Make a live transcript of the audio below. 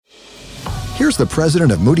Here's the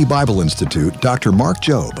president of Moody Bible Institute, Dr. Mark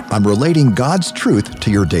Jobe, on relating God's truth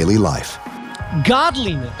to your daily life.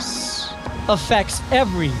 Godliness affects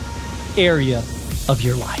every area of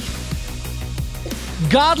your life.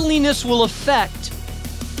 Godliness will affect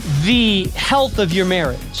the health of your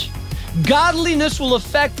marriage. Godliness will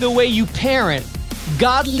affect the way you parent.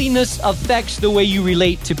 Godliness affects the way you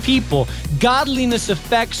relate to people. Godliness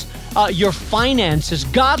affects your finances.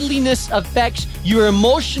 Godliness affects your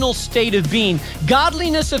emotional state of being.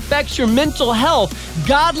 Godliness affects your mental health.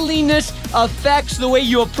 Godliness affects the way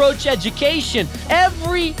you approach education.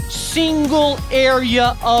 Every single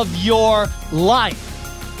area of your life.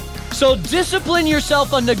 So discipline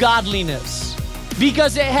yourself unto godliness,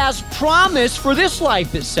 because it has promise for this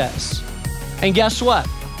life, it says. And guess what?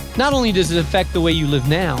 Not only does it affect the way you live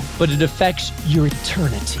now, but it affects your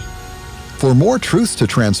eternity. For more truths to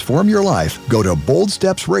transform your life, go to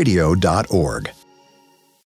boldstepsradio.org.